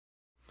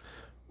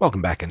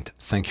Welcome back and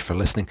thank you for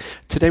listening.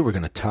 Today we're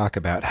going to talk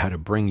about how to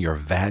bring your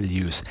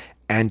values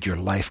and your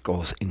life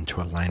goals into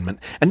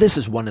alignment. And this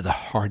is one of the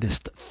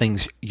hardest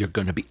things you're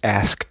going to be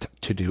asked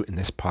to do in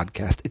this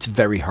podcast. It's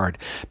very hard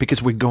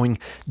because we're going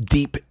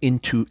deep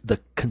into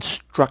the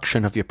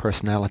construction of your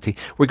personality.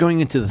 We're going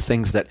into the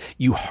things that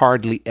you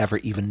hardly ever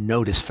even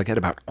notice. Forget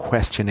about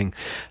questioning.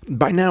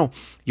 By now,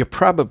 you're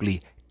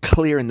probably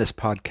clear in this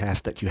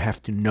podcast that you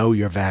have to know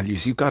your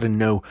values. You've got to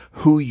know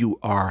who you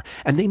are,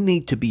 and they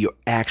need to be your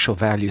actual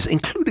values,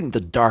 including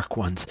the dark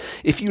ones.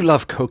 If you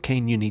love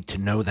cocaine, you need to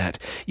know that.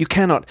 You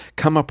cannot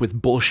come up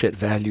with bullshit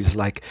values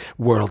like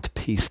world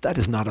peace. That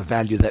is not a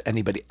value that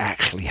anybody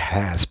actually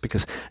has,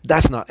 because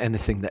that's not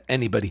anything that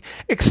anybody,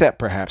 except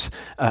perhaps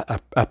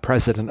a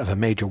president of a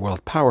major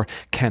world power,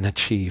 can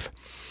achieve.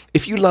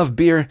 If you love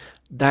beer,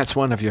 that's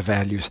one of your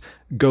values.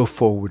 Go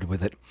forward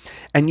with it.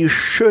 And you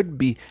should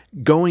be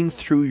going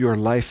through your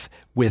life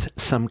with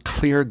some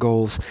clear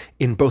goals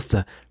in both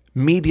the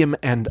medium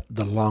and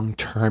the long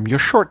term. Your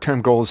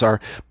short-term goals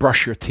are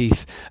brush your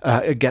teeth,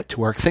 get to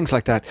work, things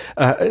like that,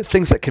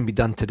 things that can be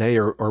done today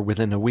or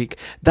within a week.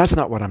 That's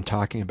not what I'm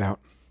talking about.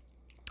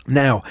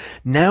 Now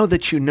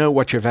that you know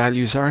what your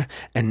values are,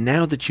 and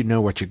now that you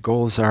know what your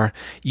goals are,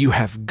 you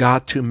have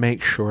got to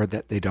make sure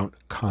that they don't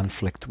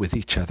conflict with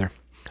each other.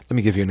 Let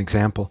me give you an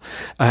example.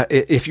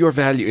 If your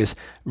value is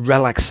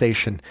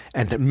relaxation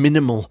and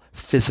minimal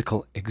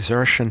physical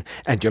exertion,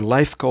 and your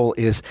life goal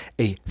is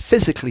a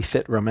physically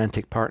fit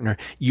romantic partner,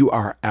 you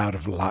are out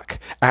of luck.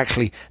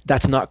 Actually,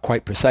 that's not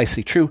quite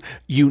precisely true.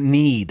 You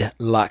need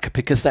luck,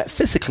 because that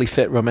physically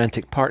fit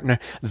romantic partner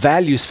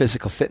values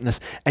physical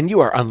fitness, and you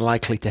are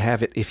unlikely to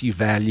have it if you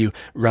value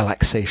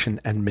relaxation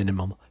and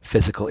minimal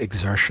physical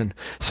exertion.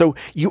 So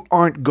you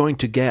aren't going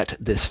to get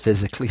this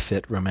physically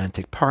fit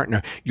romantic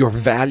partner. Your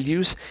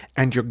values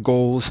and your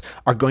goals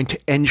are going to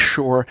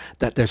ensure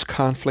that there's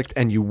conflict,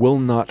 and you will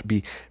not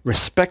be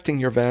respecting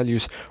your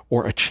values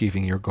or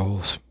achieving your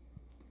goals.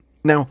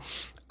 Now,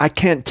 I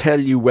can't tell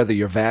you whether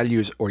your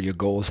values or your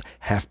goals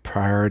have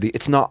priority.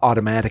 It's not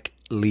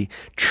automatically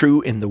true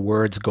in the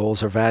words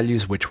goals or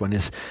values, which one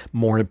is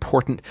more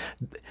important.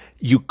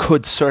 You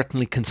could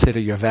certainly consider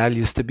your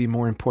values to be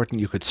more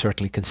important. You could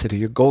certainly consider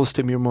your goals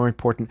to be more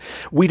important.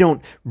 We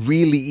don't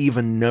really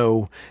even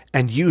know,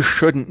 and you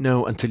shouldn't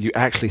know until you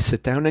actually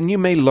sit down, and you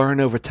may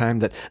learn over time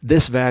that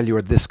this value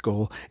or this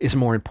goal is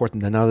more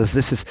important than others.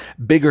 This is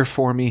bigger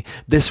for me.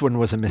 This one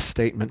was a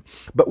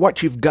misstatement. But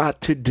what you've got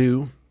to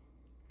do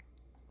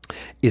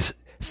is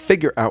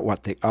figure out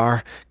what they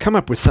are, come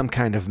up with some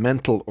kind of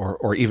mental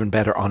or even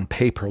better on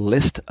paper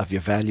list of your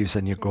values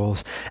and your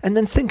goals, and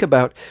then think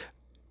about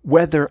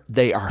whether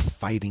they are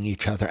fighting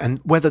each other and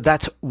whether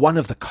that's one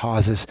of the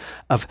causes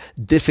of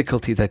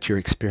difficulty that you're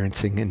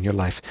experiencing in your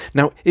life.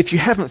 Now, if you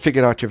haven't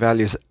figured out your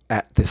values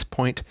at this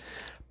point,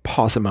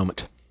 pause a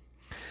moment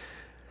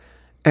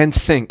and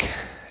think,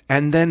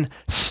 and then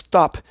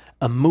stop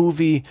a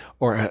movie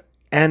or an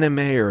anime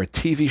or a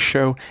TV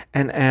show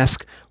and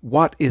ask,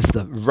 what is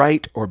the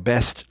right or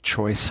best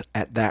choice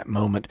at that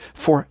moment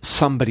for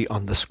somebody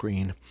on the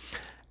screen?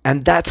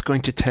 And that's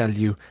going to tell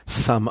you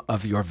some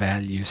of your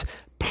values.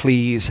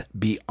 Please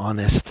be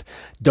honest.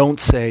 Don't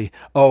say,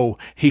 oh,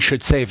 he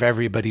should save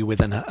everybody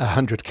within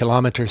 100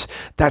 kilometers.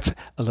 That's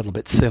a little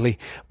bit silly.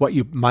 What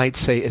you might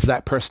say is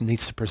that person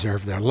needs to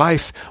preserve their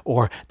life,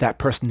 or that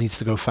person needs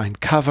to go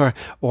find cover,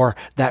 or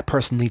that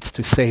person needs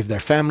to save their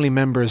family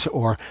members,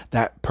 or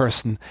that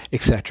person,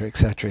 etc.,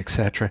 etc.,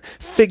 etc.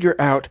 Figure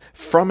out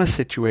from a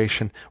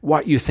situation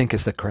what you think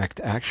is the correct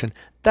action.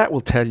 That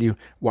will tell you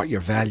what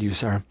your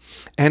values are.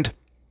 And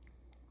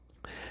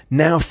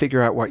now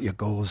figure out what your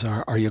goals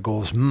are. Are your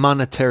goals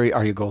monetary?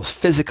 Are your goals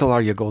physical?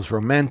 Are your goals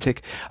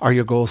romantic? Are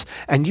your goals...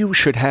 And you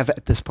should have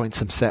at this point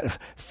some set of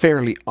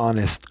fairly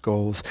honest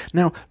goals.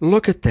 Now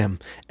look at them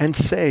and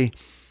say,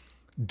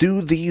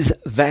 do these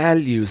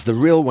values, the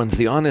real ones,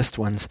 the honest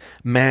ones,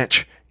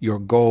 match your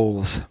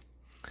goals?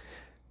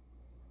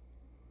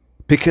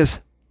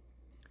 Because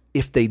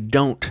if they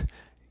don't,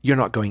 you're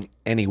not going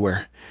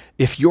anywhere.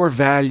 If your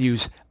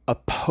values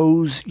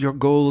oppose your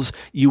goals,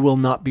 you will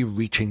not be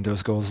reaching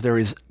those goals. There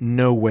is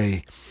no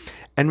way.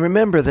 And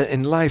remember that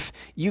in life,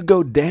 you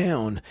go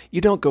down, you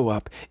don't go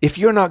up. If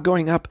you're not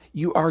going up,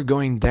 you are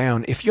going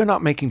down. If you're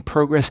not making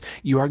progress,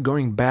 you are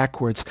going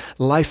backwards.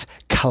 Life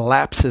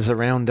collapses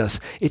around us.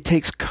 It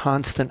takes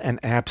constant and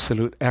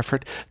absolute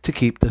effort to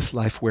keep this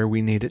life where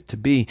we need it to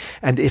be.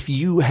 And if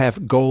you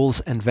have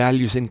goals and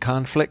values in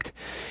conflict,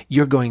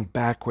 you're going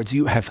backwards.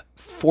 You have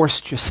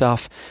forced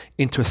yourself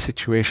into a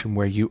situation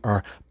where you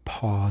are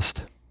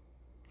paused.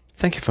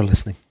 Thank you for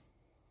listening.